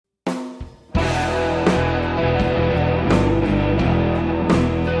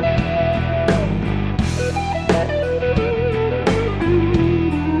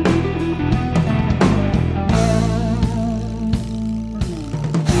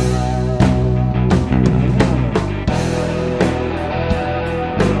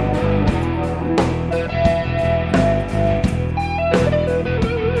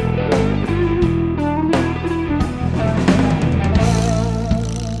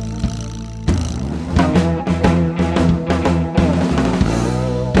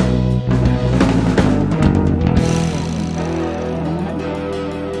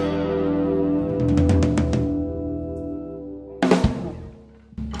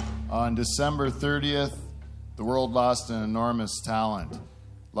On December 30th, the world lost an enormous talent.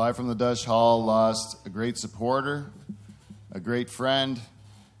 Live from the Dutch Hall, lost a great supporter, a great friend,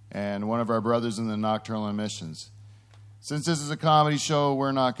 and one of our brothers in the Nocturnal Emissions. Since this is a comedy show,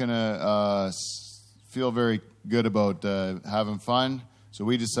 we're not going to feel very good about having fun, so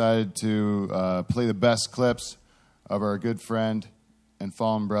we decided to play the best clips of our good friend and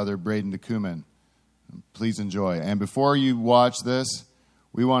fallen brother, Braden DeCooman. Please enjoy. And before you watch this,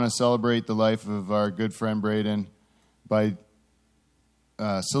 we want to celebrate the life of our good friend Braden by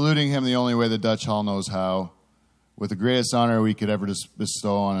saluting him the only way the Dutch Hall knows how, with the greatest honor we could ever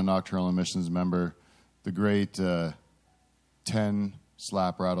bestow on a Nocturnal Emissions member, the great 10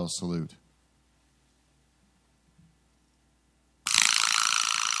 slap rattle salute.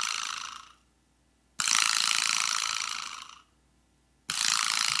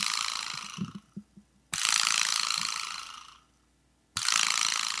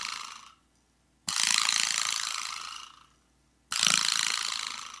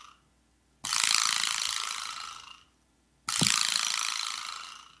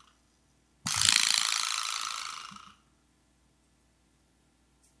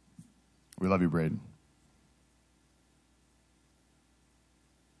 We love you, Braden.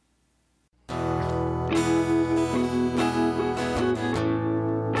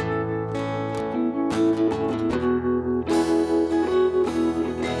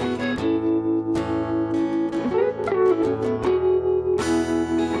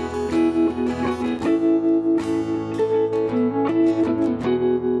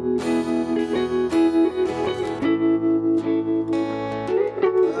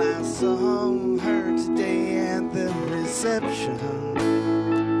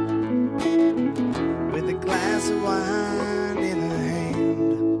 With a glass of wine in her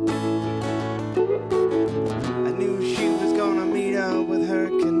hand, I knew she was gonna meet up with her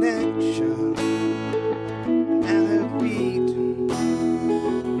connection. At her feet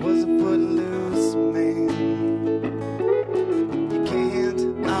was a footloose man. You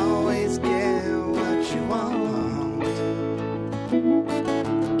can't always get what you want. You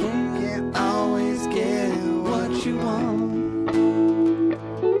can't always get what you want.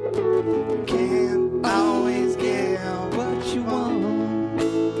 Can't always get what you want,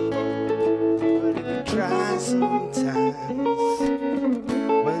 but if you try sometimes,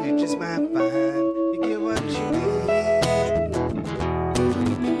 well, you just might find you get what you need.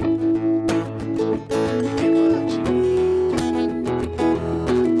 You get what you need.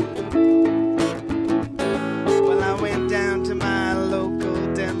 Well, I went down to my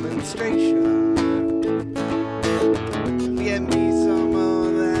local demonstration. Get me some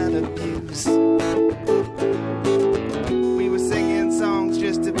of that abuse. We were singing songs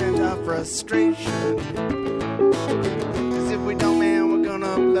just to vent our frustration. 'Cause if we don't, man, we're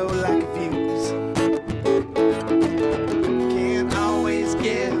gonna blow like a fuse. Can't always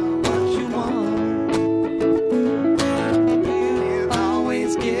get what you want. Can't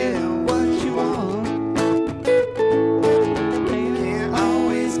always get what you want. Can't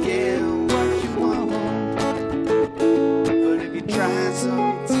always get what you want. Try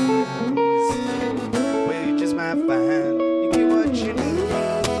sometimes, well, you just might find you get what you need.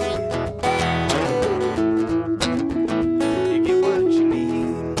 You get what you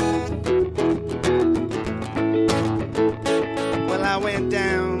need. Well, I went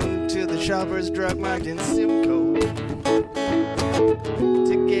down to the Shoppers Drug Mart in Simcoe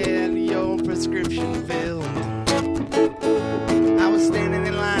to get your prescription filled. I was standing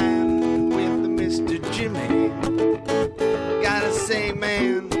in line with Mr. Jimmy. Gotta say,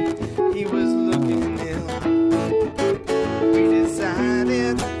 man, he was looking ill. We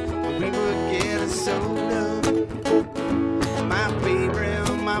decided we would get a soda. My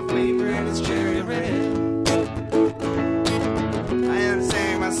favorite is cherry red. I had to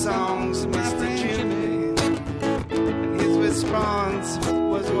sing my songs to Mr. Jimmy, and his response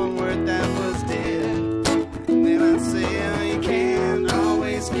was one word that was dead. And then I say, oh, you can't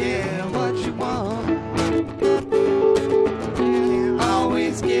always get what you want.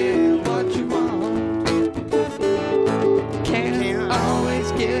 Get what you want. Can't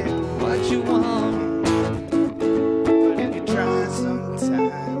always get what you want. But if you try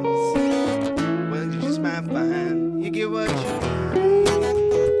sometimes,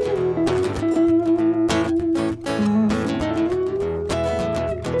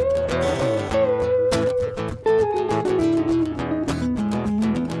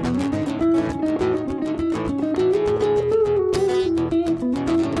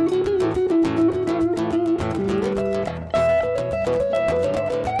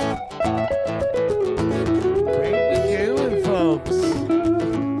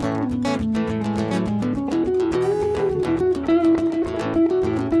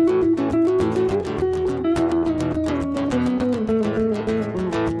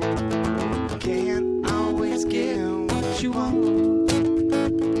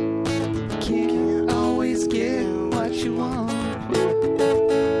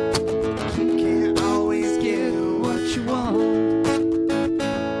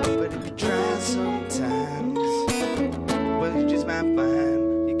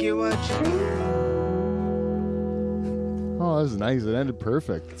 fine. You get what you get. Oh, that was nice. It ended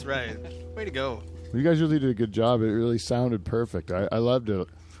perfect. That's right. Way to go. You guys really did a good job. It really sounded perfect. I loved it.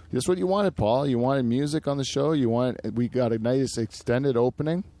 That's what you wanted, Paul. You wanted music on the show. We got a nice extended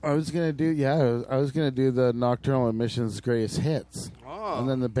opening. I was gonna do the Nocturnal Emissions greatest hits, and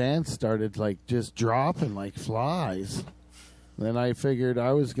then the band started just dropping like flies. Then I figured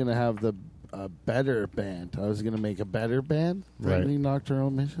I was gonna have a better band. I was gonna make a better band, Right. Nocturnal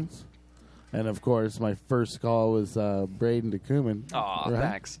Emissions, and of course my first call was Braden DeCooman. Aw,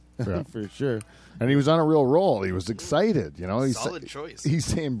 thanks. Yeah. For sure. And he was on a real roll. He was excited. Solid choice. He's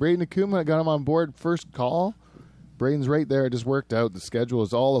saying Braden DeCooman, I got him on board first call. Braden's right there. It just worked out. The schedule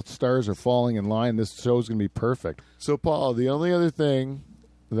is all the stars are falling in line. This show's going to be perfect. So, Paul, the only other thing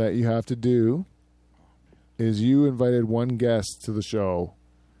that you have to do is you invited one guest to the show.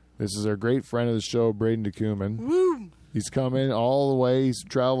 This is our great friend of the show, Braden DeCooman. Woo! He's come in all the way. He's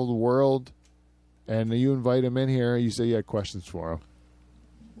traveled the world. And you invite him in here. You say you had questions for him.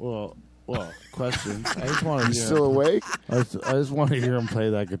 Well, questions. I just want to. He's still awake? I just want to hear him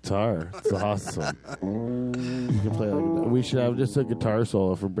play that guitar. It's awesome. You can play that guitar. We should have just a guitar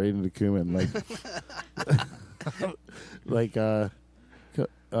solo for Braden DeCooman,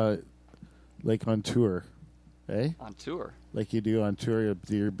 like on tour, eh? On tour. Like you do on tour, you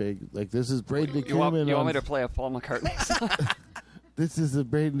do your big. Like this is Braden You want DeCooman. me to play a Paul McCartney song? This is a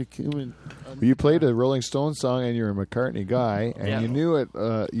Braden DeCooman. You played a Rolling Stones song, and you're a McCartney guy, and Yeah. you knew it.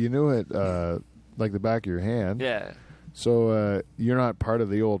 Like the back of your hand. Yeah. So you're not part of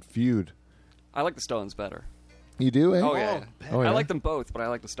the old feud. I like the Stones better. You do, eh? Oh, yeah. Oh, yeah. I like them both, but I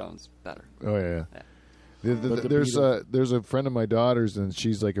like the Stones better. Oh yeah. Yeah. There's a friend of my daughter's, and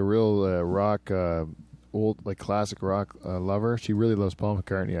she's like a real rock, old classic rock lover. She really loves Paul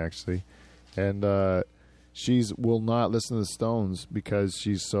McCartney actually, and she's will not listen to the Stones because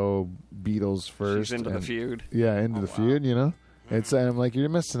she's so Beatles first. She's into the feud. Yeah, into the feud. It's I'm like, you're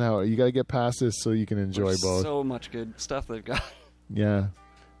missing out. You got to get past this so you can enjoy There's both. so much good stuff they've got. Yeah.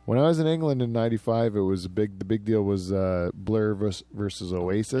 When I was in England in '95, it was the big deal was Blur versus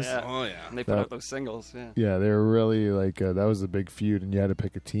Oasis. Yeah. Oh, yeah. And they put out those singles. Yeah. Yeah, they were really that was the big feud, and you had to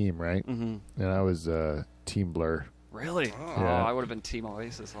pick a team, right? Mm-hmm. And I was Team Blur. Really? Oh. Yeah. I would have been Team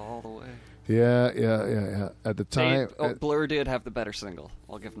Oasis all the way. Yeah. At the time, Blur did have the better single.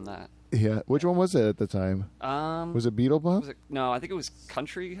 I'll give them that. yeah. Which one was it at the time? Was it Beetlebum? No, I think it was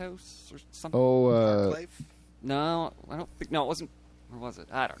Country House or something. Oh, Life. No, I don't think. No, it wasn't. Or was it?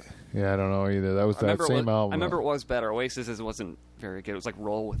 I don't know. yeah. I don't know either. That was that same album. I remember it was better. Oasis wasn't very good. It was like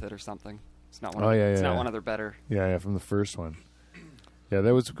Roll With It or something. It's not one. Oh, not one of their better. Yeah, from the first one. Yeah,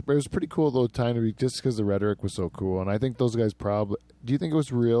 it was pretty cool though. Time to be just because the rhetoric was so cool, and I think those guys probably. Do you think it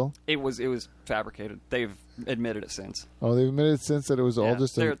was real? It was fabricated. They've admitted it since. Oh, they've admitted since that it was all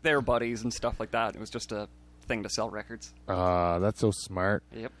just. They're buddies and stuff like that. It was just a thing to sell records. That's so smart.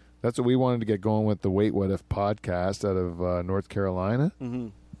 Yep. That's what we wanted to get going with the Wait What If podcast out of North Carolina. Mm-hmm.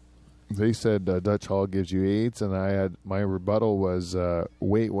 They said Dutch Hall gives you AIDS, and I had my rebuttal was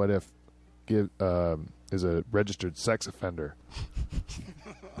Wait What If is a registered sex offender.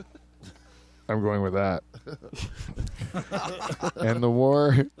 I'm going with that. and the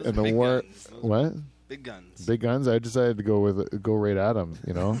war. Guns. What? Big guns. Big guns. I decided to go right at them.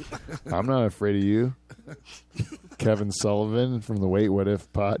 I'm not afraid of you, Kevin Sullivan from the Wait What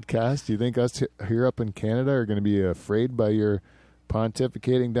If podcast. Do you think us here up in Canada are going to be afraid by your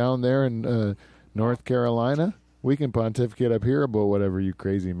pontificating down there in North Carolina? We can pontificate up here about whatever you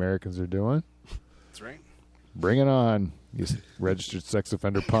crazy Americans are doing. That's right. Bring it on, you registered sex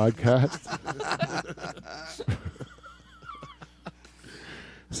offender podcast.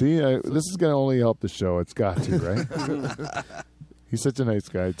 See, this is going to only help the show. It's got to, right? He's such a nice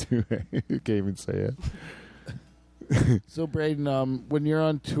guy, too. You can't even say it. So, Braden, when you're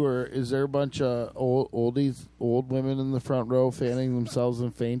on tour, is there a bunch of old women in the front row fanning themselves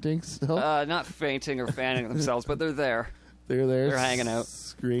and fainting still? Not fainting or fanning themselves, but they're there. They're there. They're hanging out.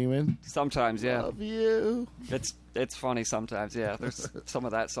 Screaming. Sometimes, yeah. Love you. It's funny sometimes, yeah. There's some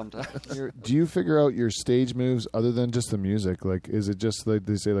of that sometimes. Do you figure out your stage moves other than just the music? Like, is it just like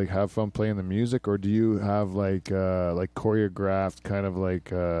they say, like have fun playing the music, or do you have like choreographed kind of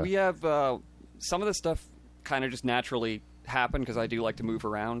like? We have some of the stuff kind of just naturally happen because I do like to move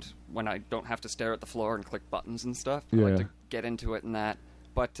around when I don't have to stare at the floor and click buttons and stuff. I like to get into it and that.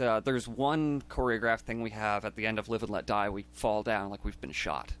 But there's one choreographed thing we have at the end of Live and Let Die. We fall down like we've been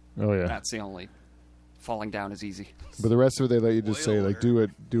shot. Oh yeah, that's the only. Falling down is easy. But the rest of it, they let you just say like, do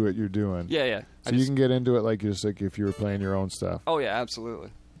what you're doing. Yeah. So you can get into it like just like if you were playing your own stuff. Oh yeah,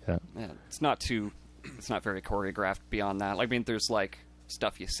 absolutely. Yeah. It's not too it's not very choreographed beyond that. I mean, there's like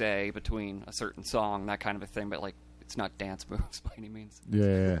stuff you say between a certain song, that kind of a thing, but like it's not dance moves by any means.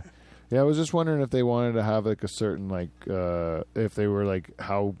 Yeah. I was just wondering if they wanted to have like a certain like if they were like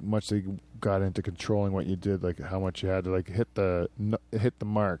how much they got into controlling what you did, like how much you had to like hit the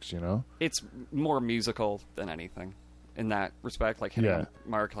marks, you know. It's more musical than anything in that respect. Like hitting a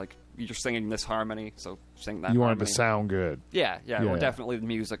mark, like you're singing this harmony, so sing that. You want harmony. it to sound good. Yeah. Or definitely the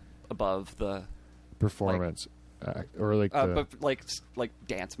music above the performance, or like but like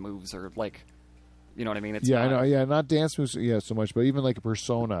dance moves or like, you know what I mean? It's I know. Yeah, not dance moves. Yeah, so much, but even like a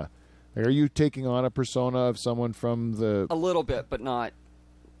persona. Like, are you taking on a persona of someone from the? A little bit, but not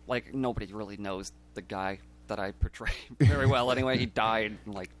like nobody really knows the guy that I portray very well. Anyway, he died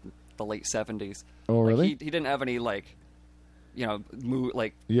in like the late 70s. Oh, like, really? He didn't have any like, you know,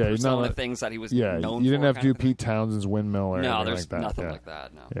 persona things that he was You known for. didn't have to do Pete Townsend's Windmill or anything there's like that. nothing like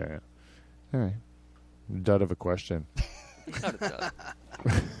that. No. Yeah. All right. Dud of a question. Not a dud.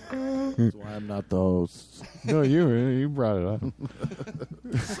 That's why I'm not the host. No, you brought it up.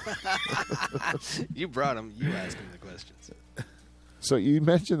 You brought him. You asked him the questions. So you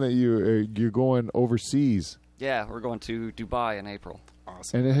mentioned that you're going overseas. Yeah, we're going to Dubai in April.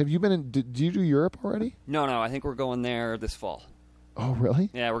 Awesome. And have you been in? Did you do Europe already? No, I think we're going there this fall. Oh, really?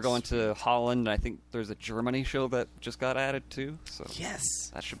 Yeah, we're going to Holland. I think there's a Germany show that just got added too. So yes,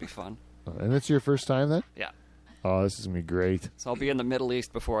 that should be fun. And it's your first time then? Yeah. Oh, this is going to be great. So I'll be in the Middle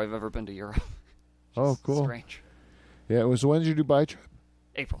East before I've ever been to Europe. Oh, cool. Strange. Yeah, so when's your Dubai trip?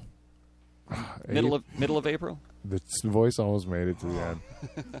 April. Middle of April? The voice almost made it to the end.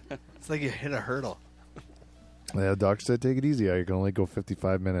 it's like you hit a hurdle. Yeah, the doctor said take it easy. I can only go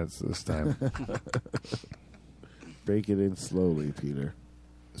 55 minutes this time. Break it in slowly, Peter.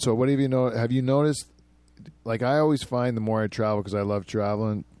 So what have you noticed, like I always find the more I travel, because I love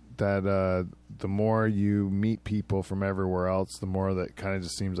traveling, that the more you meet people from everywhere else, the more that kind of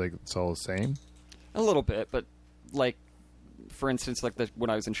just seems like it's all the same? A little bit, but like, for instance, like when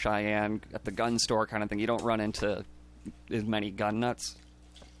I was in Cheyenne at the gun store kind of thing, you don't run into as many gun nuts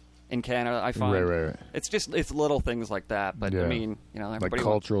in Canada, I find. Right. It's little things like that, but I mean, you know, everybody like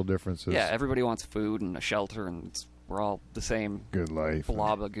cultural differences. Yeah, everybody wants food and a shelter, and we're all the same. Good life.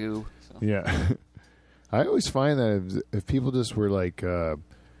 Blob of goo. So. Yeah. I always find that if people just were like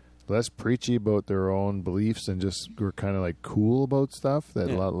less preachy about their own beliefs and just were kind of like cool about stuff, that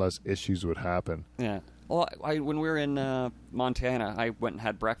a lot less issues would happen. Yeah. Well, when we were in Montana, I went and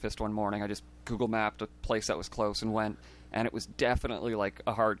had breakfast one morning. I just Google mapped a place that was close and went, and it was definitely like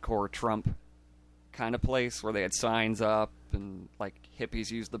a hardcore Trump kind of place where they had signs up and like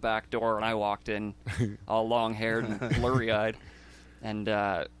hippies used the back door, and I walked in all long-haired and blurry-eyed. And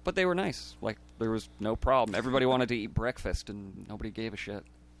but they were nice. Like, there was no problem. Everybody wanted to eat breakfast, and nobody gave a shit.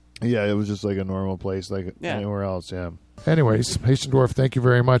 Yeah, it was just like a normal place, like anywhere else, yeah. Anyways, Haitian Dwarf, thank you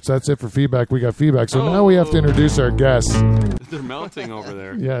very much. That's it for feedback. We got feedback. So now we have to introduce our guests. They're melting over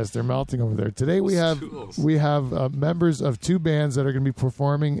there. Yes, they're melting over there. Today we have members of two bands that are going to be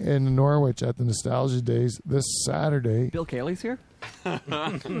performing in Norwich at the Nostalgia Days this Saturday. Bill Cayley's here?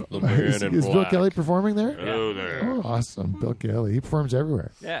 Is Bill Kelly performing there? Hello there. Oh, awesome. Bill Kelly. He performs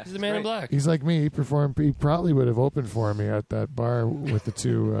everywhere. Yeah. He's the man in black. He's like me. He probably would have opened for me at that bar with the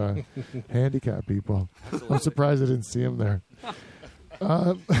two handicapped people. I'm surprised I didn't see him there.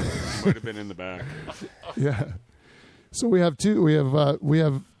 Might have been in the back. Yeah. So we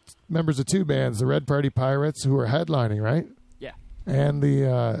have members of two bands, the Red Party Pirates, who are headlining, right? Yeah. And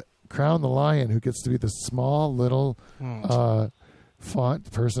the Crown the Lion, who gets to be the small little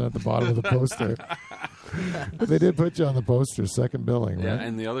font person at the bottom of the poster. They did put you on the poster, second billing, right? Yeah,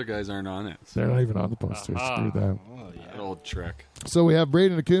 and the other guys aren't on it. So. They're not even on the poster. Screw them. Oh, yeah. That old trick. So we have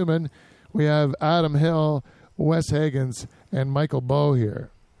Braden DeCooman, we have Adam Hill, Wes Higgins, and Michael Bowe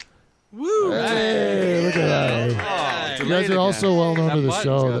here. Woo! Hey, look at that. Oh, You guys are all so well known to the button's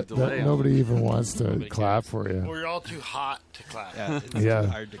show got a that delay on nobody even wants to clap for you. We're all too hot to clap. Yeah,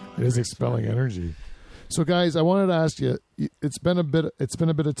 hard to it is expelling energy. So, guys, I wanted to ask you. It's been a bit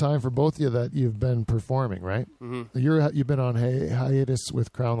of time for both of you that you've been performing, right? Mm-hmm. You've been on hiatus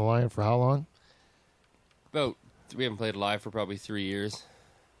with Crown the Lion for how long? We haven't played live for probably 3 years.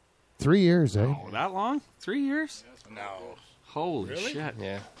 3 years, eh? Oh, that long? 3 years? No. Holy shit.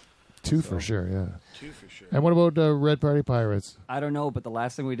 Yeah. 2 for sure, yeah. 2 for sure. And what about Red Party Pirates? I don't know, but the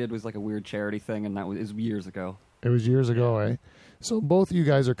last thing we did was like a weird charity thing, and that was years ago. It was years ago, eh? So both of you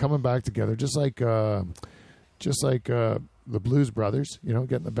guys are coming back together, just like the Blues Brothers,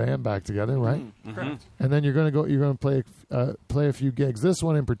 getting the band back together, right? Mm-hmm. And then you're going to play a few gigs. This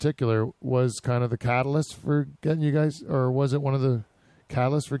one in particular was kind of the catalyst for getting you guys, or was it one of the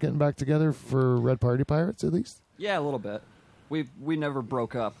catalyst for getting back together for Red Party Pirates, at least? Yeah, a little bit. We never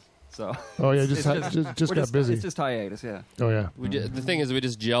broke up, so. Oh yeah, just we're got busy. It's just hiatus, yeah. Oh yeah. The thing is, we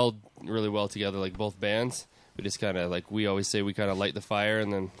just gelled really well together, like both bands. We just kind of, like we always say, we kind of light the fire,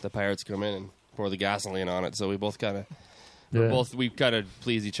 and then the pirates come in and pour the gasoline on it. So we both kind of, we kind of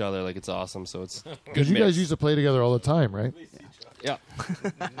please each other. Like, it's awesome. So it's good. Because you guys used to play together all the time, right? Yeah.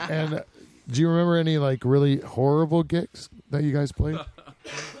 And do you remember any like really horrible gigs that you guys played?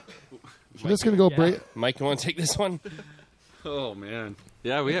 I'm just gonna go break. Mike, you want to take this one? Oh man,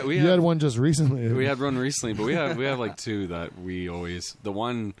 yeah, we You had one just recently. we had one recently, but we have like two that we always. The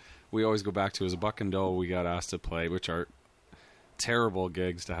one we always go back to is a Buck and Doe. We got asked to play, which are terrible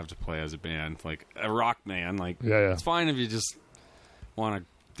gigs to have to play as a band, like a rock band. Like, it's fine if you just want to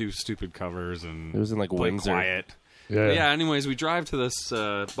do stupid covers and it was in like play Windsor. quiet. Yeah. Anyways, we drive to this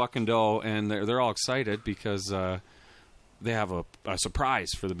Buck and Doe, and they're all excited because they have a surprise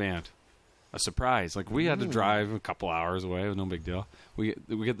for the band. A surprise. Like, we had to drive a couple hours away. It was no big deal. We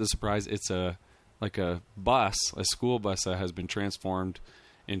get the surprise. It's a bus, a school bus that has been transformed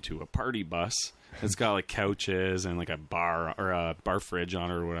into a party bus. It's got like couches and like a bar or a bar fridge on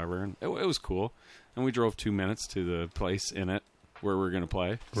it or whatever. And it was cool. And we drove 2 minutes to the place in it where we were going to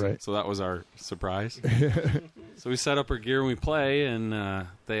play. Right. So that was our surprise. So we set up our gear and we play, and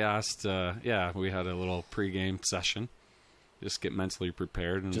they asked, we had a little pregame session. Just get mentally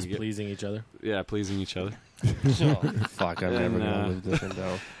prepared. And pleasing each other? Yeah, pleasing each other. Fuck, I'm never going to live this and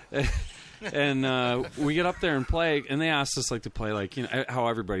Doe. And we get up there and play, and they asked us like to play like, you know, how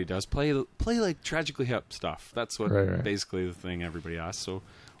everybody does. Play like Tragically Hip stuff. That's what basically the thing everybody asks. So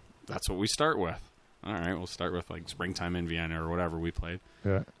that's what we start with. All right, we'll start with like Springtime in Vienna or whatever we played.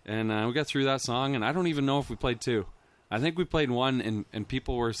 Yeah. And we got through that song, and I don't even know if we played two. I think we played one, and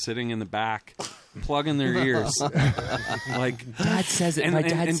people were sitting in the back, plugging their ears. Like, Dad says it. My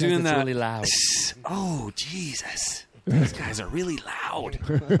dad says it's really loud. Oh, Jesus. These guys are really loud.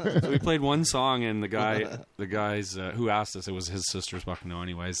 So we played one song, and the guys who asked us, it was his sister's Buck and Doe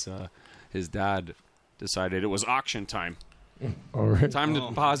anyways, his dad decided it was auction time. All right. Time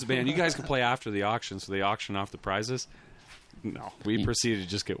to pause the band. You guys can play after the auction, so they auction off the prizes. No, we proceeded to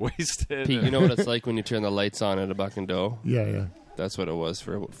just get wasted. Pete, you know what it's like when you turn the lights on at a Buck and Doe? Yeah. That's what it was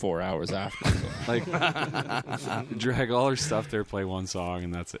for 4 hours after. So. Like, drag all our stuff there, play one song,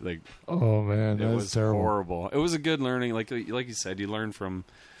 and that's it. Like, oh man, that was terrible. Horrible. It was a good learning. Like you said, you learn from,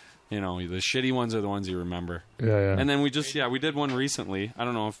 you know, the shitty ones are the ones you remember. Yeah. And then we did one recently. I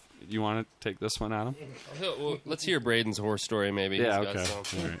don't know if you want to take this one, Adam. Well, let's hear Braden's horror story, maybe. Yeah. Okay.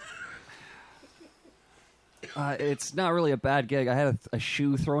 All right. It's not really a bad gig. I had a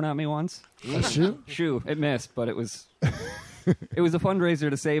shoe thrown at me once. A shoe? Shoe. It missed, but it was it was a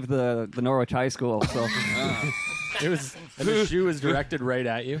fundraiser to save the Norwich High School. So it was. And the shoe was directed right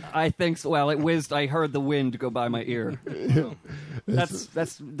at you. I think so. Well, it whizzed. I heard the wind go by my ear.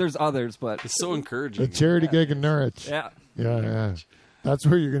 That's. There's others, but it's so encouraging. A charity gig in Norwich. Yeah. That's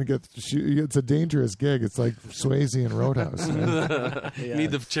where you're going to get the shoe. It's a dangerous gig. It's like Swayze and Roadhouse. Need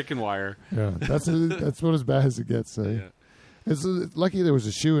the chicken wire. Yeah, that's what as bad as it gets. Yeah. It's lucky there was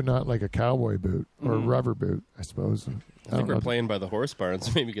a shoe and not like a cowboy boot or a rubber boot, I suppose. I think we're playing by the horse barn,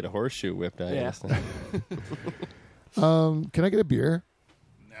 so maybe get a horseshoe whipped at you. Can I get a beer?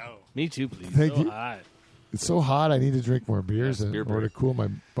 No. Me too, please. Thank you. Hot. It's so hot. I need to drink more beers in order to cool my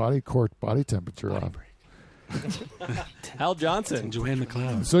body temperature off. Hal Johnson, Joanne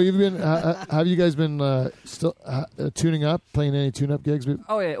McLeod. So you've been? Have you guys been still tuning up, playing any tune-up gigs?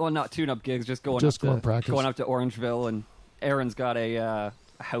 Oh yeah, well not tune-up gigs, just going up to Orangeville, and Aaron's got a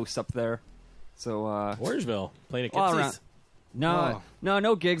house up there. So Orangeville playing at Kipsy's.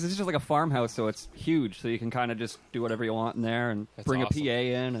 No gigs. It's just like a farmhouse, so it's huge. So you can kind of just do whatever you want in there and bring awesome. A PA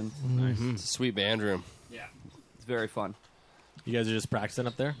in, and It's a sweet band room. Yeah, it's very fun. You guys are just practicing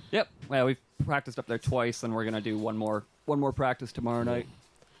up there? Yep. Well, we've practiced up there twice, and we're gonna do one more practice tomorrow night.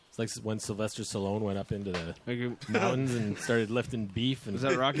 It's like when Sylvester Stallone went up into the mountains and started lifting beef. And was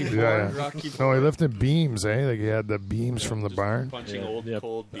that Rocky IV? Yeah. Rocky IV? No, he lifted beams, Like he had the beams from the barn. Punching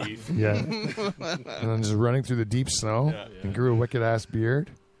cold beef. Yeah. And then just running through the deep snow and grew a wicked-ass beard.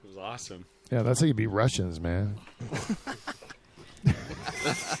 It was awesome. Yeah, that's how you beat Russians, man.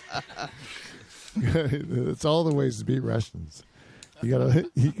 It's all the ways to beat Russians. You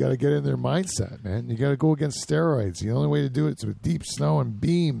gotta get in their mindset, man. You gotta go against steroids. The only way to do it is with deep snow and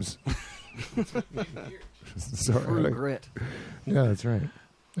beams. True grit. Yeah, that's right.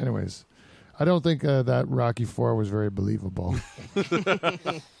 Anyways, I don't think that Rocky IV was very believable.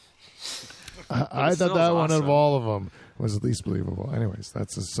 I thought that one out of all of them was the least believable. Anyways,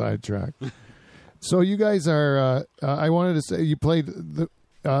 that's a sidetrack. So you guys are. I wanted to say you played the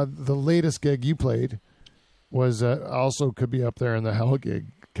latest gig you played was also could be up there in the hell gig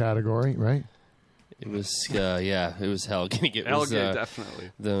category, right? It was it was hell gig. It was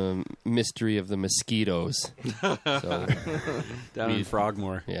definitely the mystery of the mosquitoes. So, down in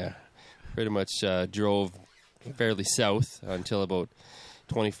Frogmore. Yeah, pretty much drove fairly south until about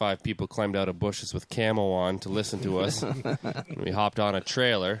 25 people climbed out of bushes with camo on to listen to us. We hopped on a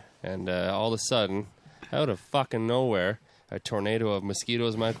trailer, and all of a sudden, out of fucking nowhere, a tornado of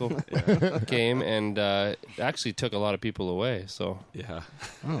mosquitoes, Michael, came and actually took a lot of people away. So yeah,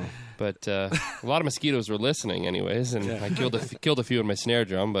 but a lot of mosquitoes were listening, anyways, and I killed a few in my snare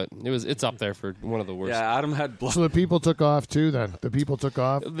drum. But it's up there for one of the worst. Yeah, Adam had blood. So the people took off too. Then the people took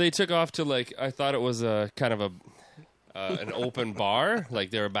off. They took off to I thought it was a kind of an open bar,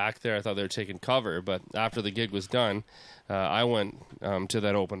 like they were back there. I thought they were taking cover, but after the gig was done, I went to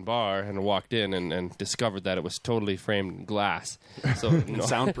that open bar and walked in and discovered that it was totally framed glass, so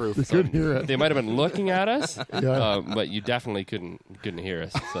soundproof. So they might have been looking at us, but you definitely couldn't hear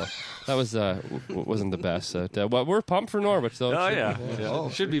us. So that wasn't the best. Well, we're pumped for Norwich, though. Oh yeah.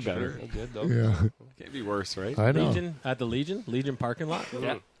 Should be better. Good though. Yeah, can't be worse, right? I know. Legion at the Legion parking lot.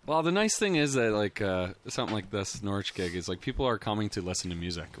 Yeah. Well, the nice thing is that something like this Norwich gig is people are coming to listen to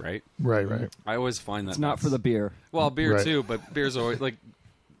music, right? Right. I always find that It's not for the beer. Well, beer Right. too, but beer's always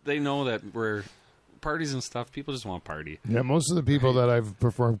they know that we're parties and stuff. People just want to party. Yeah, most of the people that I've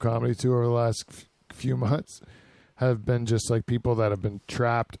performed comedy to over the last few months have been just people that have been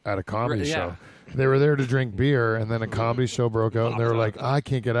trapped at a comedy show. They were there to drink beer, and then a comedy show broke out, and they were like, I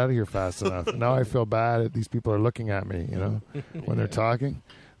can't get out of here fast enough. Now I feel bad that these people are looking at me, when they're talking.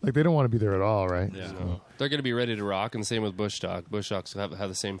 They don't want to be there at all, right? Yeah. So they're going to be ready to rock, and same with Bush Talk. Bush Talks have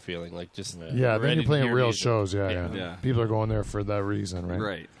the same feeling. Then you're playing real shows, yeah. People are going there for that reason, right?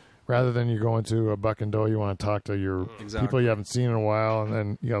 Right. Rather than you going to a Buck and Doe, you want to talk to your people you haven't seen in a while, and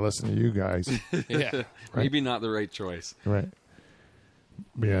then you got to listen to you guys. Yeah. Right? Maybe not the right choice. Right.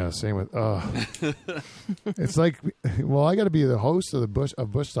 Yeah, same with. It's I got to be the host of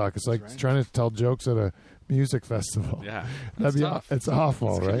Bush Talk. It's trying to tell jokes at a music festival. Yeah, it's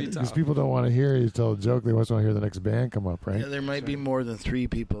awful, right? Because people don't want to hear you tell a joke; they just want to hear the next band come up, right? Yeah, there might be more than 3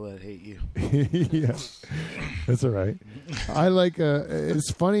 people that hate you. Yeah, that's all right. I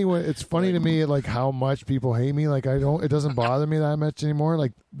it's funny to me how much people hate me. It doesn't bother me that much anymore.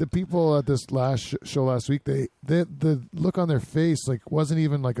 The people at this last show last week, the look on their face wasn't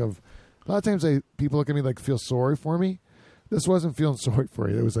even a lot of times people look at me feel sorry for me. This wasn't feeling sorry for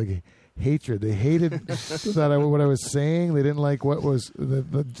you. It was hatred. They hated what I was saying. They didn't like what was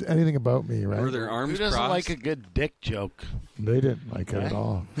anything about me, right? Were their arms Who doesn't crossed? like a good dick joke? They didn't like it at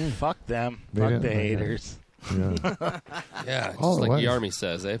all. Fuck them. They Fuck didn't the like it. haters. Yeah. Yeah, just Oh, like what? the Army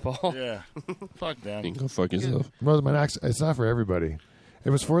says, eh, Paul? Yeah. Fuck You them. can go fuck yourself. Well, it's not for everybody. It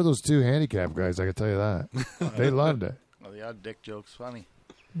was for those 2 handicapped guys. I can tell you that. They loved it. Well, the odd dick joke's funny.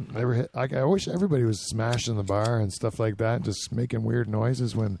 Never hit. I wish everybody was smashing the bar and stuff like that, just making weird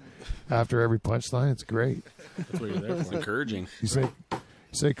noises after every punchline. It's great. That's what you're there It's for. encouraging. You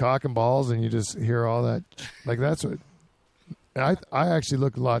say cock and balls, and you just hear all that. That's what. I actually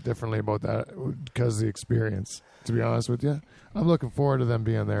look a lot differently about that because of the experience. To be honest with you, I'm looking forward to them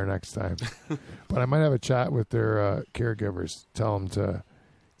being there next time. But I might have a chat with their caregivers. Tell them to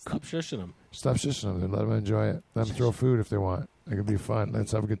Stop shushing them. stop shushing them and let them enjoy it. Let them throw food if they want. It could be fun.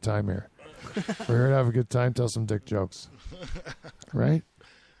 Let's have a good time here. We're here to have a good time. Tell some dick jokes, right?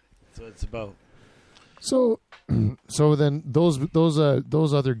 That's what it's about. So then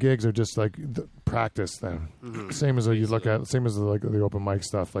those other gigs are just practice then. Same as the open mic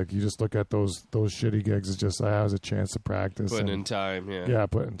stuff. You just look at those shitty gigs. It's just I have a chance to practice. Putting in time, yeah. Yeah,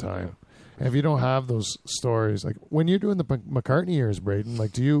 put in time. And if you don't have those stories, when you're doing the McCartney years, Braden,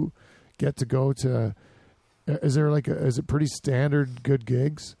 do you get to go to? Is it pretty standard good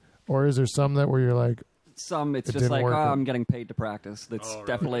gigs, or is there some where you're Some, it's It just didn't work. I'm getting paid to practice. That's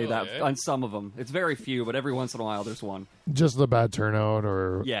definitely that. yeah. On some of them, it's very few, but every once in a while there's one. just the bad turnout,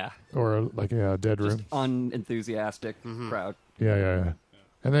 or a dead room? Just unenthusiastic crowd. Yeah.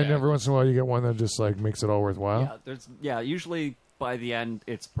 And then every once in a while you get one that just makes it all worthwhile. Usually by the end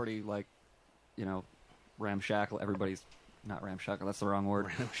it's pretty ramshackle. Everybody's not ramshackle. That's the wrong word.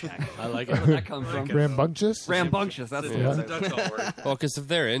 I like Where it. did that come from? Rambunctious? Rambunctious. That's the Yeah. word. Well, because if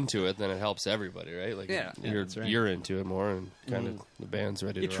they're into it, then it helps everybody, right? that's right. You're into it more, and kind of the band's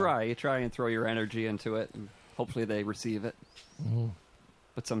ready You to rock. try and throw your energy into it, and hopefully they receive it.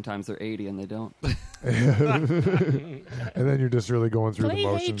 But sometimes they're 80 and they don't. And then you're just really going through the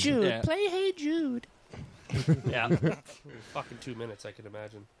motions. Yeah. Play Hey Jude. Yeah. Fucking 2 minutes, I can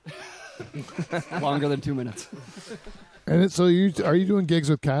imagine. Longer than 2 minutes. And so are you doing gigs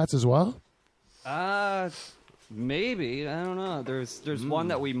with cats as well? Maybe. I don't know. There's one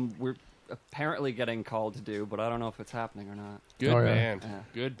that we're apparently getting called to do, but I don't know if it's happening or not. Good band. Yeah.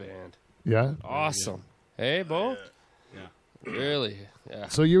 Good band. Yeah. Awesome. Hey, Bo? Yeah. Really? Yeah.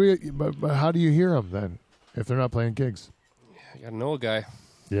 So but how do you hear them then if they're not playing gigs? You gotta know a guy.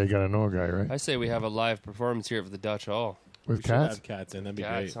 Yeah, you gotta know a guy, right? I say we have a live performance here at the Dutch Hall. With cats? Have cats in. That'd be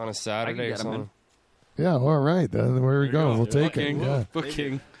Cats great. on a Saturday or something. Yeah, all right. Then where we go. We'll take it. Yeah.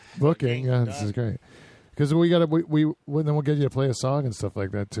 Booking. Yeah, this is great. Because we then we'll get you to play a song and stuff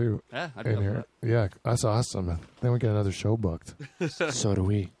like that too. Yeah, I'd in love here. that. Yeah, that's awesome. Then we get another show booked. So do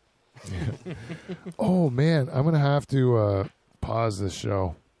we. Yeah. Oh man, I'm gonna have to pause this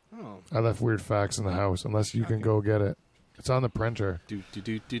show. Oh. I left weird facts in the house. Unless you can go get it. It's on the printer. Do.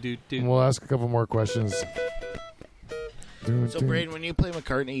 And we'll ask a couple more questions. So Braden, when you play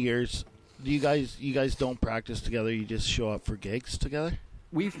McCartney years, do you guys don't practice together? You just show up for gigs together?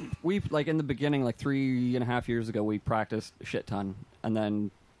 We've like in the beginning, like 3.5 years ago, we practiced a shit ton, and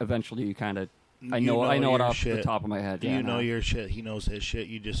then eventually you kind of I know it off the top of my head. Do you know your shit? He knows his shit.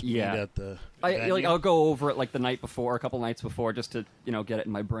 You just meet at the venue? I'll go over it like the night before, a couple nights before, just to get it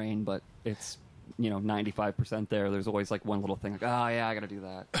in my brain. But it's 95% there. There's always like one little thing like, I got to do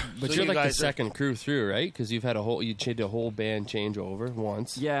that. But so you're like the second crew through, right? Because you did a whole band change over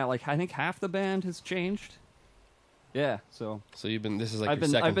once. Yeah, like I think half the band has changed. Yeah, so you've been. This is like your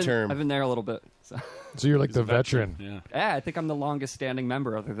second term. I've been there a little bit. So you're like the veteran. Yeah, I think I'm the longest standing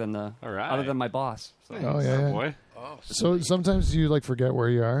member, other than my boss. So. Oh yeah, boy. Oh, so sometimes you like forget where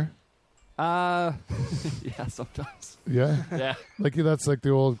you are. Yeah, sometimes. Yeah, yeah. Like that's like the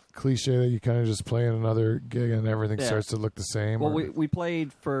old cliche that you kind of just play in another gig and everything starts to look the same. Well, we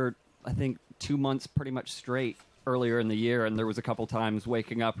played for I think 2 months pretty much straight earlier in the year, and there was a couple times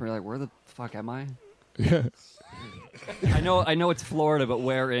waking up and we're like, where the fuck am I? Yeah. I know it's Florida, but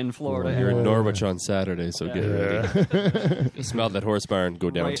where in Florida? You're in Norwich on Saturday, so get ready. You smell that horse barn, go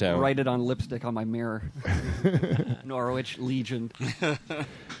downtown. Write it on lipstick on my mirror. Norwich Legion.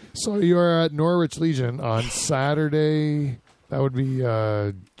 So you are at Norwich Legion on Saturday. That would be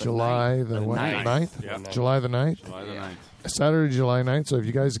July the 9th? Yeah. July the 9th? July the 9th. Saturday, July 9th. So if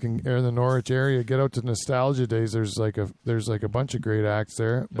you guys are in the Norwich area, get out to Nostalgia Days. There's like a bunch of great acts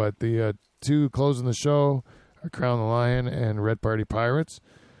there. But the two closing the show are Crown the Lion and Red Party Pirates.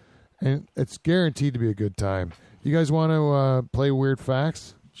 And it's guaranteed to be a good time. You guys want to play Weird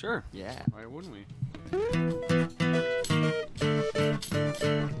Facts? Sure. Yeah. Why wouldn't we?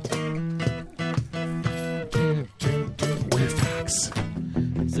 Weird Facts.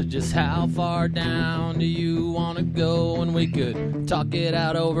 So just how far down do you want to go? And we could talk it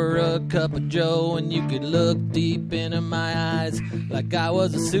out over a cup of joe. And you could look deep into my eyes like I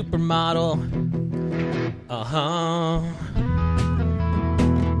was a supermodel. Uh-huh.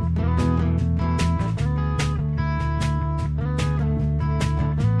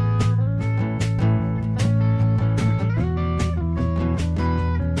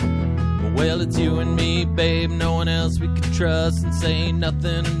 Well, it's you and me, babe, no one else we could trust. And say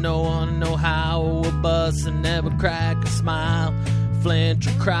nothing to no one, know how we'll bust. And never crack a smile, flinch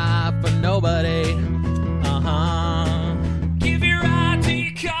or cry for nobody. Uh-huh. Give your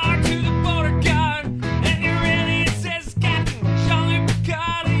ID card to the border guard, and you're ready, it says Captain Jean-Luc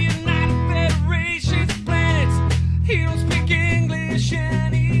Picard of United Federation of Planets. He don't speak English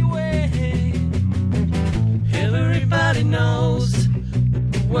anyway. Everybody knows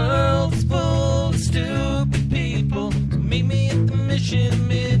that the world's full of stupid people. So meet me at the mission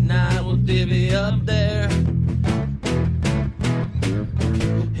midnight, we'll divvy up there.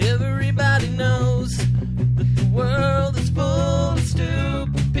 Everybody knows that the world is full of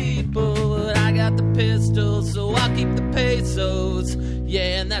stupid people. But I got the pistol, so I'll keep the pesos.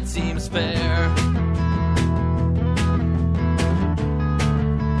 Yeah, and that seems fair.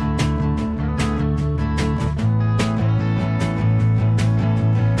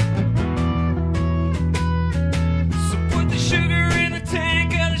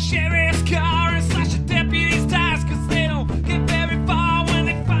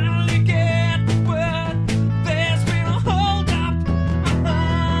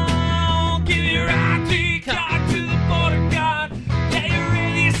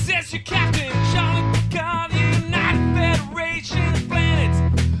 Captain Jean-Luc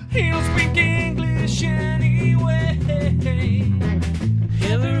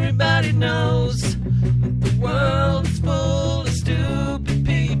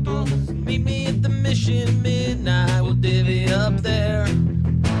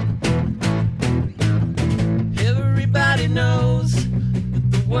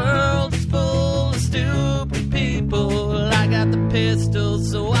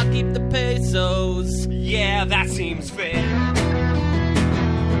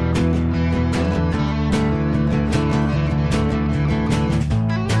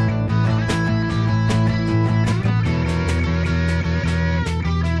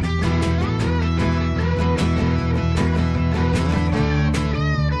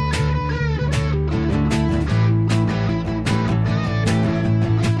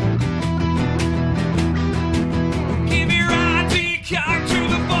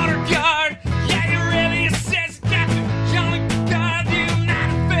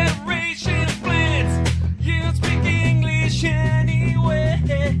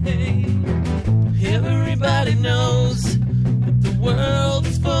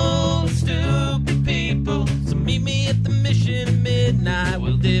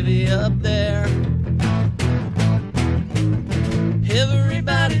divvy up there.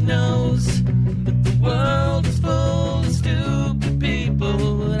 Everybody knows that the world is full of stupid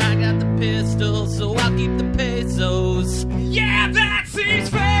people, but I got the pistol, so I'll keep the pesos. Yeah, that seems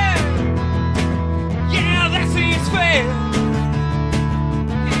fair. Yeah, that seems fair.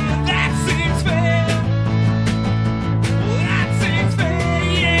 Yeah, that seems fair. That seems fair.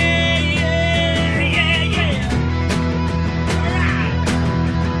 Yeah, yeah, yeah, yeah. All right.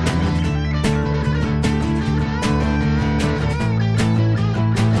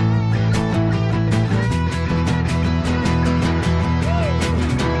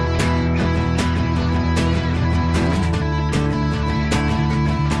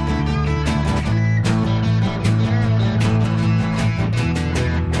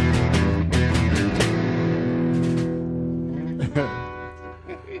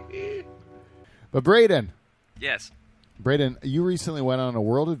 But Braden, Yes. you recently went on a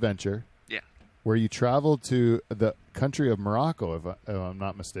world adventure. Yeah. Where you traveled to the country of Morocco, if I'm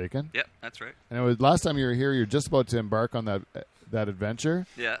not mistaken. Yep, that's right. And it was last time you were here, you were just about to embark on that adventure.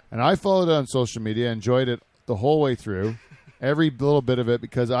 Yeah. And I followed it on social media, enjoyed it the whole way through, every little bit of it,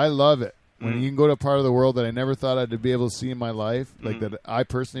 because I love it. When you can go to a part of the world that I never thought I'd be able to see in my life, like that I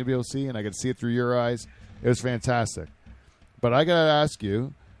personally be able to see, and I could see it through your eyes. It was fantastic. But I gotta ask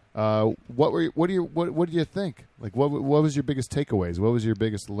you, what do you think? Like, what was your biggest takeaways? What was your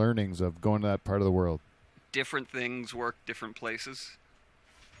biggest learnings of going to that part of the world? Different things work different places.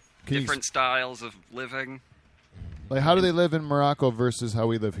 Can you Different styles of living. Like, how do they live in Morocco versus how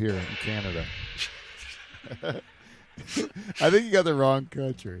we live here in Canada? I think you got the wrong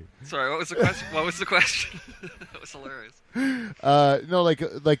country. Sorry, what was the question? What was the question? That was hilarious. No,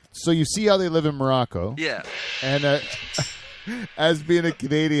 like, so you see how they live in Morocco. Yeah. And as being a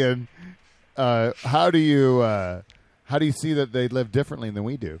Canadian, how do you see that they live differently than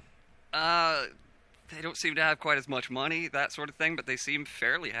we do? They don't seem to have quite as much money, that sort of thing, but they seem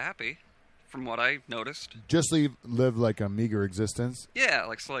fairly happy, from what I noticed. Just live like a meager existence. Yeah,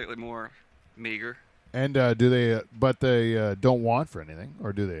 like slightly more meager. And do they? But they don't want for anything,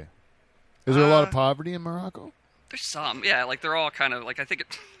 or do they? Is there a lot of poverty in Morocco? There's some, yeah. Like they're all kind of like I think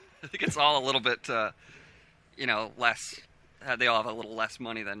it's all a little bit, less. They all have a little less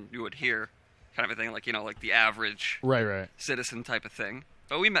money than you would here, kind of a thing. Like like the average right citizen type of thing.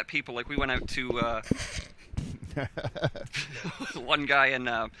 But we met people like we went out to. One guy in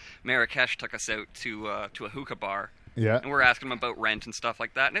Marrakesh took us out to a hookah bar. Yeah. And we're asking them about rent and stuff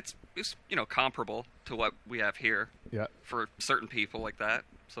like that, and it's comparable to what we have here. Yeah. For certain people like that,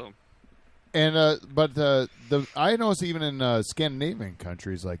 so. And but I notice even in Scandinavian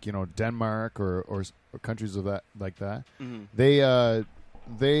countries like Denmark or countries of that like that,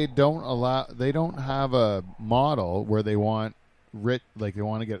 they don't have a model where they want they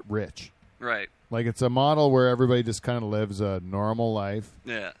want to get rich. Right. Like it's a model where everybody just kind of lives a normal life.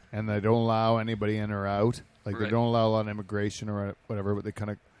 Yeah. And they don't allow anybody in or out. Like Right. they don't allow a lot of immigration or whatever, but they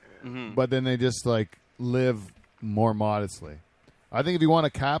kind of Mhm. but then they just like live more modestly. I think if you want a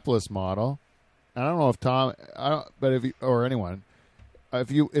capitalist model, I don't know if Tom, but if you, or anyone,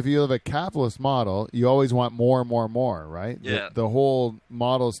 if you live a capitalist model, you always want more and more and more, right? Yeah. The whole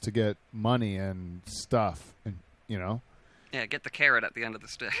model is to get money and stuff, and Yeah, get the carrot at the end of the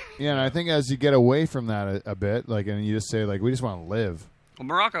stick. Yeah, and I think as you get away from that a bit, like, and you just say like, we just want to live. Well,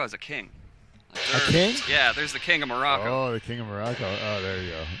 Morocco has a king. A king? Yeah, there's the king of Morocco. Oh, the king of Morocco. Oh, there you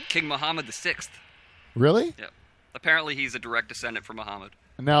go. King Mohammed VI. Really? Yeah. Apparently, he's a direct descendant from Muhammad.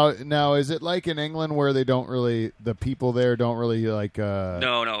 Now, is it like in England where they don't really, the people there don't really like?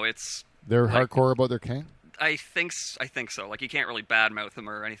 No, it's they're like, hardcore about their king. I think so. Like you can't really badmouth him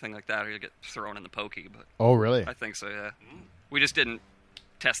or anything like that, or you get thrown in the pokey. But Oh, really? I think so. Yeah. We just didn't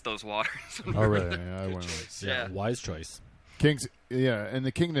test those waters. Oh, really? Yeah, I wouldn't. Yeah. Wise choice. Kings, yeah, and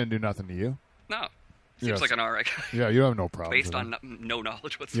the king didn't do nothing to you. No. Seems Yes. like an alright guy. Yeah, you don't have no problems. Based with on him. no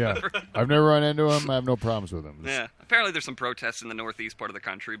knowledge Yeah, whatsoever. I've never run into him. I have no problems with him. Yeah. Apparently, there's some protests in the northeast part of the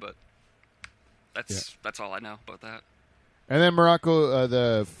country, but that's all I know about that. And then Morocco,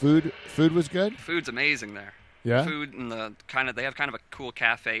 the food was good. Food's amazing there. Yeah? Food and they have kind of a cool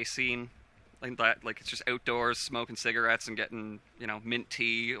cafe scene, like that. Like it's just outdoors, smoking cigarettes and getting mint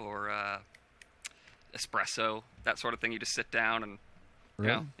tea or espresso, that sort of thing. You just sit down and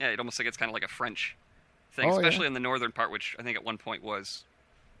Really? yeah, it almost like it's kind of like a French thing, Oh, yeah. especially in the northern part, which I think at one point was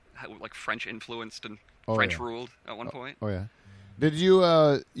like French influenced and Oh, French yeah. ruled at one point. Oh yeah. Did you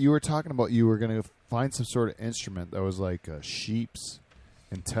you were talking about you were going to find some sort of instrument that was like a sheep's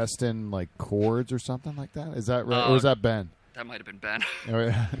intestine, like cords or something like that? Is that right? Or was that Ben? That might have been Ben. Oh,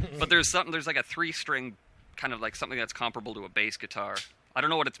 yeah. But there's like a 3-string kind of like something that's comparable to a bass guitar I don't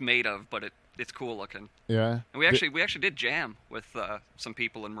know what it's made of, but it's cool looking. Yeah. And we actually did jam with some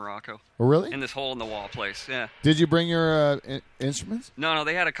people in Morocco. Oh, really? In this hole in the wall place. Yeah. Did you bring your instruments? No,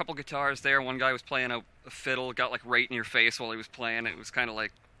 they had a couple guitars there. One guy was playing a fiddle, got like right in your face while he was playing. It was kind of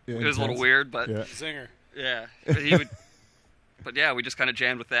like it was a little weird, but Zinger. Yeah, he would. But yeah, we just kind of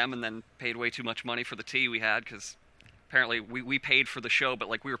jammed with them, and then paid way too much money for the tea we had because apparently we paid for the show, but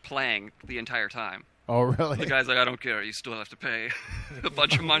like we were playing the entire time. Oh, really? The guy's like, I don't care. You still have to pay a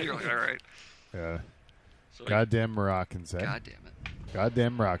bunch of money. You're like, all right. Yeah. So Goddamn Moroccans, eh? God damn it.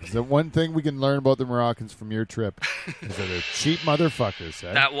 Goddamn Moroccans. The one thing we can learn about the Moroccans from your trip is that they're cheap motherfuckers,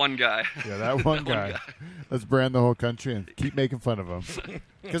 eh? That one guy. Yeah, that one guy. Let's brand the whole country and keep making fun of them.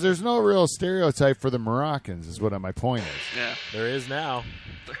 Because there's no real stereotype for the Moroccans, is what my point is. Yeah. There is now.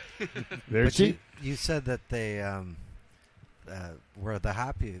 They're But cheap. You said that they were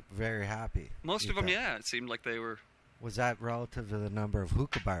very happy. Most of them, yeah. It seemed like they were. Was that relative to the number of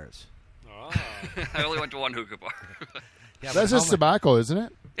hookah bars? Oh. I only went to one hookah bar. Yeah, That's just tobacco, isn't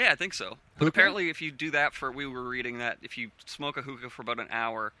it? Yeah, I think so. But apparently, if you do that we were reading that if you smoke a hookah for about an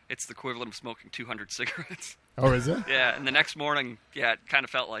hour, it's the equivalent of smoking 200 cigarettes. Oh, is it? Yeah, and the next morning, it kind of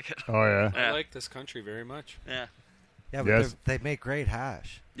felt like it. Oh, yeah. I like this country very much. Yeah. Yeah, but they make great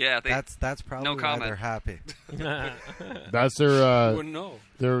hash. Yeah, that's probably no why comment. they're happy. That's their wouldn't know.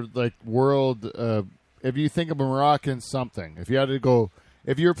 Their like world. If you think of Moroccan something, if you had to go,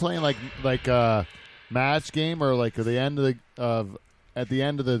 if you were playing like a match game or like at the end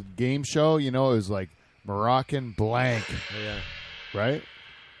of the game show, it was like Moroccan blank. Yeah. Right.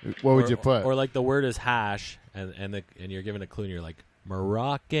 What would you put? Or like the word is hash, and you're given a clue, and you're like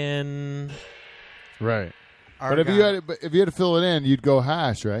Moroccan. Right. But if you had to fill it in, you'd go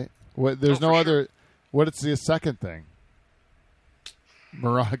hash, right? There's no other. What's the second thing?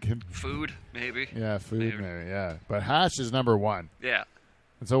 Moroccan food, maybe. Yeah, food, maybe. Yeah, but hash is number one. Yeah.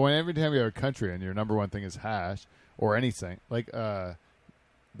 And so every time you have a country and your number one thing is hash or anything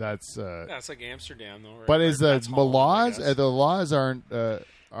that's That's like Amsterdam, though. Right? But is the laws? Holland, The laws aren't.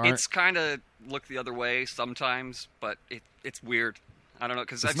 It's kind of look the other way sometimes, but it's weird. I don't know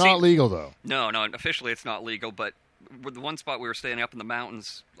because it's not legal though. No, officially it's not legal. But the one spot we were staying up in the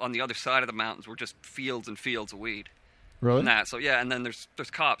mountains, on the other side of the mountains, were just fields and fields of weed. Really? And that. So yeah, and then there's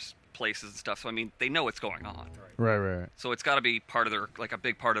cops places and stuff. So I mean, they know what's going on. Right. So it's got to be part of a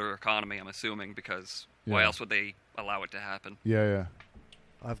big part of their economy. I'm assuming because why else would they allow it to happen? Yeah.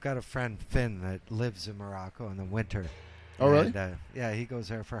 I've got a friend Finn that lives in Morocco in the winter. Oh, really? Yeah, he goes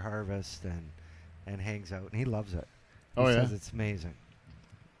there for harvest and hangs out, and he loves it. He says it's amazing.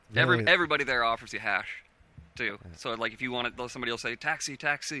 Everybody there offers you hash, too. Yeah. So, like, if you want it, somebody will say, taxi.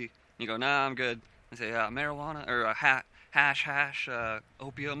 And you go, nah, I'm good. And say, marijuana, or hash,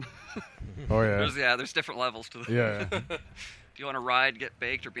 opium. Oh, yeah. There's different levels to the Yeah. Do you want to ride, get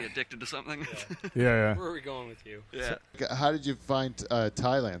baked, or be addicted to something? Yeah. Where are we going with you? Yeah. So, how did you find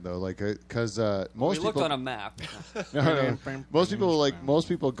Thailand though? Like, because most we looked people on a map. No. Most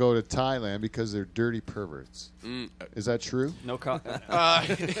people go to Thailand because they're dirty perverts. Is that true? No comment.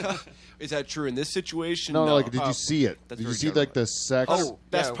 Is that true in this situation? No. Like, did you see it? Did you see like the sex? Oh,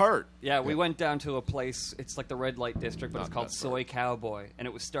 best part. Yeah, we went down to a place. It's like the red light district, but it's called Soy Cowboy, and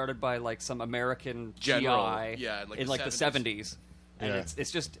it was started by like some American General. GI Yeah, in like the 70s. And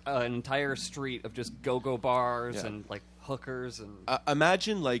it's just an entire street of just go-go bars and like hookers and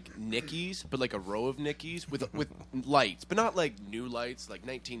imagine like Nickies, but like a row of Nickies with lights, but not like new lights, like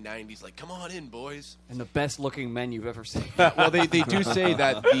 1990s. Like, come on in, boys. And the best-looking men you've ever seen. Well, they do say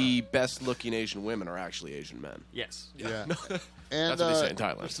that the best-looking Asian women are actually Asian men. Yes. Yeah. And that's what they say in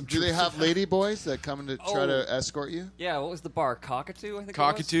Thailand. Do they have lady boys that come in to try to escort you? Yeah. What was the bar? Cockatoo, I think.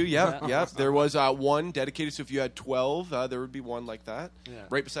 Cockatoo. It was? Yep. There was one dedicated. So if you had 12, there would be one like that,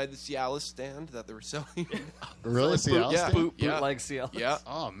 right beside the Cialis stand that they were selling. Really, Cialis? Yeah. Bootleg Cialis. Yeah.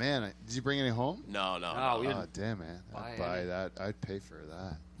 Oh man, did you bring any home? No. Oh damn, man! I'd buy that. I'd pay for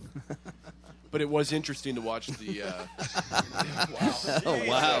that. But it was interesting to watch the. Wow. Oh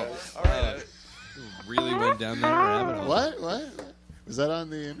wow! All right. Really went down that rabbit hole. What? Was that on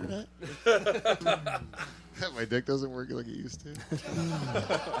the internet? My dick doesn't work like it used to.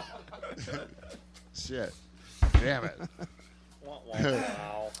 Shit. Damn it.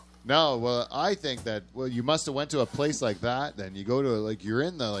 No, well, I think that you must have went to a place like that. Then you go to you're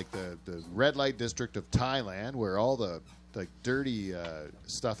in the red light district of Thailand where all the dirty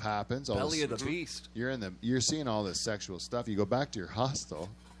stuff happens. Belly of the beast. You're seeing all this sexual stuff. You go back to your hostel.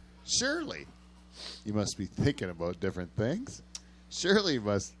 Surely, you must be thinking about different things. Surely you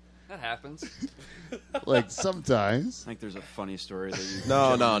must. That happens. Like sometimes. I think there's a funny story that you.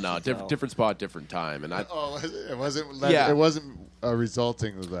 No. Different spot, different time, and It wasn't. Yeah. It wasn't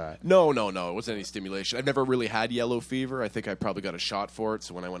resulting of that. No. It wasn't any stimulation. I've never really had yellow fever. I think I probably got a shot for it.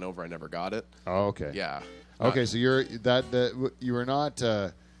 So when I went over, I never got it. Oh, okay. Yeah. Okay, so you're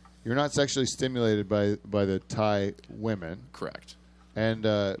not sexually stimulated by the Thai women, Correct. and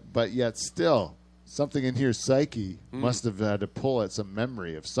but yet still something in your psyche must have had to pull at some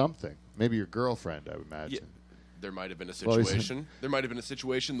memory of something. Maybe your girlfriend, I would imagine. There might have been a situation.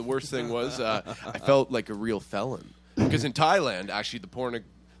 The worst thing was I felt like a real felon. Because in Thailand, actually, the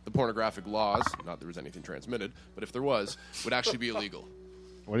pornographic laws, not that there was anything transmitted, but if there was, would actually be illegal.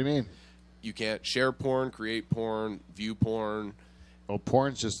 What do you mean? You can't share porn, create porn, view porn. Oh,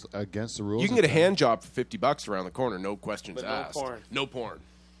 porn's just against the rules? You can get a hand job for $50 around the corner, no questions But asked. no porn.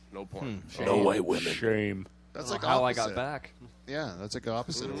 No porn. No white women. Shame. That's like how I opposite. got back. Yeah, that's like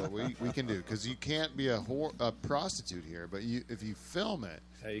opposite of what we can do. Because you can't be a prostitute here, but if you film it,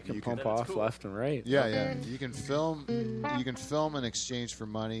 Yeah, you can pump off left and right. Yeah. You can film in exchange for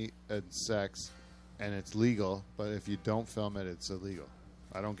money and sex, and it's legal. But if you don't film it, it's illegal.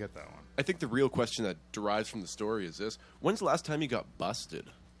 I don't get that one. I think the real question that derives from the story is this. When's the last time you got busted?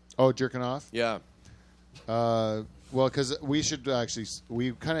 Oh, jerking off? Yeah. Well, because we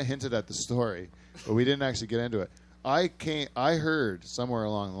kind of hinted at the story, but we didn't actually get into it. I heard somewhere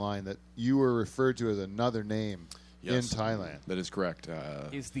along the line that you were referred to as another name in Thailand. That is correct.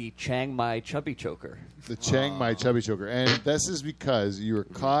 He's the Chiang Mai Chubby Choker. The Chiang Mai Chubby Choker. And this is because you were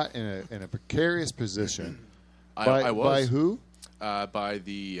caught in a precarious position. I was. By who? By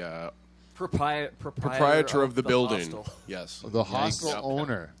the proprietor of the building. Hostel. Yes. The hostel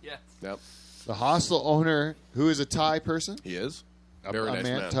owner. Yes. Yep. The hostel owner, who is a Thai person? He is. A Very nice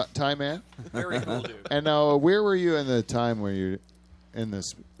man. Thai man? Very cool dude. And now, where were you in the time where you're in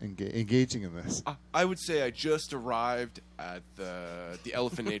this, engaging in this? I would say I just arrived at the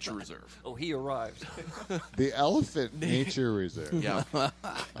Elephant Nature Reserve. Oh, he arrived. The Elephant Nature Reserve. Yeah.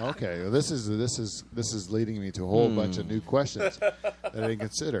 Okay. Well, this is leading me to a whole bunch of new questions that I didn't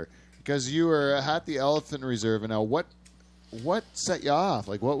consider. Because you were at the Elephant Reserve, and now what set you off?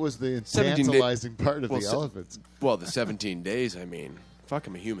 Like, what was the tantalizing part of the elephants? Well, the 17 days, I mean. Fuck,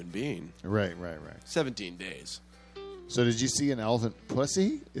 I'm a human being. Right. 17 days. So did you see an elephant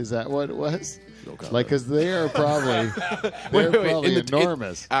pussy? Is that what it was? No comment. Like, because they are probably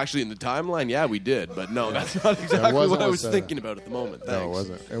enormous. Actually, in the timeline, yeah, we did. But no, that's not exactly what I was thinking about at the moment. Thanks. No, it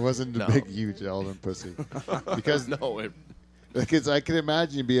wasn't. It wasn't the big, huge elephant pussy. Because because I can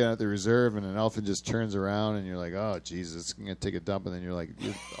imagine you being at the reserve and an elephant just turns around and you're like, oh, Jesus, it's going to take a dump. And then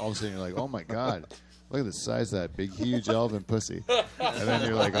all of a sudden you're like, oh, my God. Look at the size of that big, huge elephant pussy. And then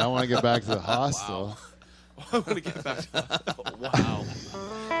you're like, I want to get back to the hostel. Wow. I want to get back to the hostel. Wow.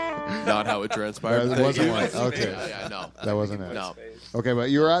 Not how it transpired. That wasn't one. Okay. Yeah, no. That wasn't it. No. Okay, but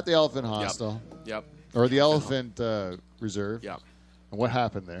you were at the elephant hostel. Yep. Or the elephant reserve. Yep. And what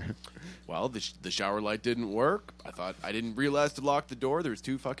happened there? Well, the shower light didn't work. I didn't realize to lock the door. There was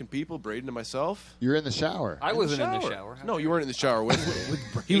two fucking people, Braden and myself. You're in the shower. I wasn't in the shower. No, you weren't in the shower.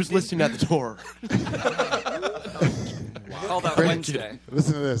 He was listening at the door. Call that Wednesday.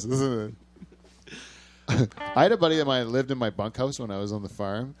 Listen to this. I had a buddy of mine that lived in my bunkhouse when I was on the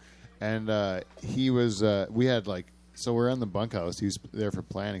farm, and he was. We had so we're in the bunkhouse. He was there for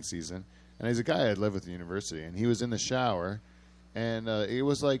planting season, and he's a guy I'd lived with at the university, and he was in the shower. And it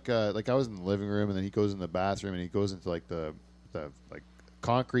was like I was in the living room, and then he goes in the bathroom, and he goes into the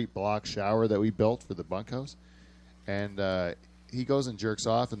concrete block shower that we built for the bunkhouse, and he goes and jerks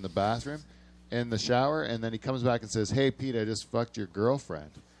off in the bathroom, in the shower, and then he comes back and says, "Hey, Pete, I just fucked your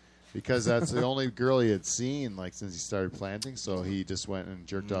girlfriend," because that's the only girl he had seen since he started planting. So he just went and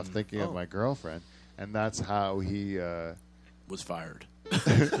jerked off thinking of my girlfriend, and that's how he was fired.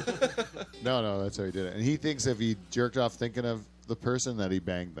 No, that's how he did it. And he thinks if he jerked off thinking of the person that he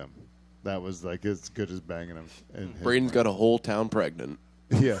banged them. That was as good as banging them. Braden's got a whole town pregnant.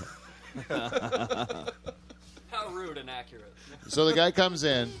 Yeah. How rude and accurate. So the guy comes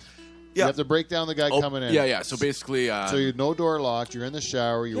in. You have to break down the guy coming in. Yeah. So basically... so you no door locked. You're in the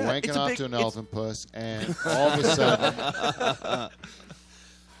shower. You're wanking off to an elephant puss. And all of a sudden...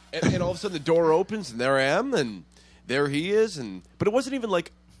 and all of a sudden the door opens, and there I am, and there he is. But it wasn't even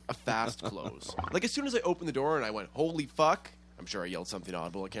like a fast close. Like as soon as I opened the door and I went, holy fuck... I'm sure I yelled something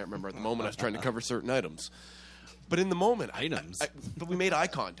audible. I can't remember at the moment. I was trying to cover certain items. But in the moment... but we made eye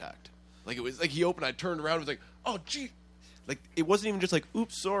contact. Like, it was like he opened, I turned around and was like, oh, gee... Like, it wasn't even just like,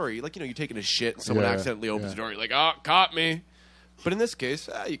 oops, sorry. Like, you're taking a shit and someone accidentally opens the door. You're like, oh, caught me. But in this case,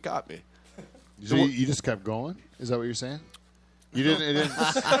 you caught me. So you just kept going? Is that what you're saying? You didn't. It didn't.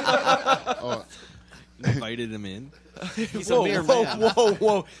 Oh. Invited him in. He's a mere man.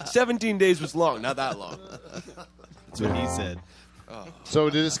 Whoa. 17 days was long. Not that long. That's what he said. So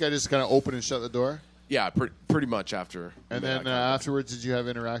did this guy just kind of open and shut the door? Yeah, pretty much after. And then afterwards, did you have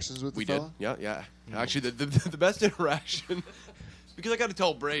interactions with the fella? We did. Yeah. Actually, the best interaction, because I got to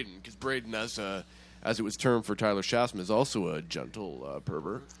tell Braden, because Braden, as it was termed for Tyler Shasman, is also a gentle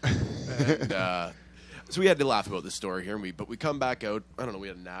pervert. And, so we had to laugh about this story here, but we come back out. I don't know. We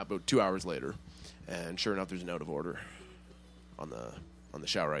had a nap about 2 hours later, and sure enough, there's an out of order on the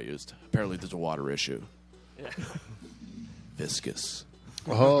shower I used. Apparently, there's a water issue. Yeah. Viscous.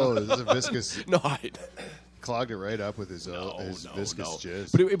 Oh, this is a viscous. No, clogged it right up with his viscous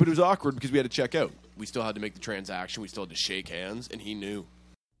jizz. But it was awkward because we had to check out. We still had to make the transaction. We still had to shake hands, and he knew.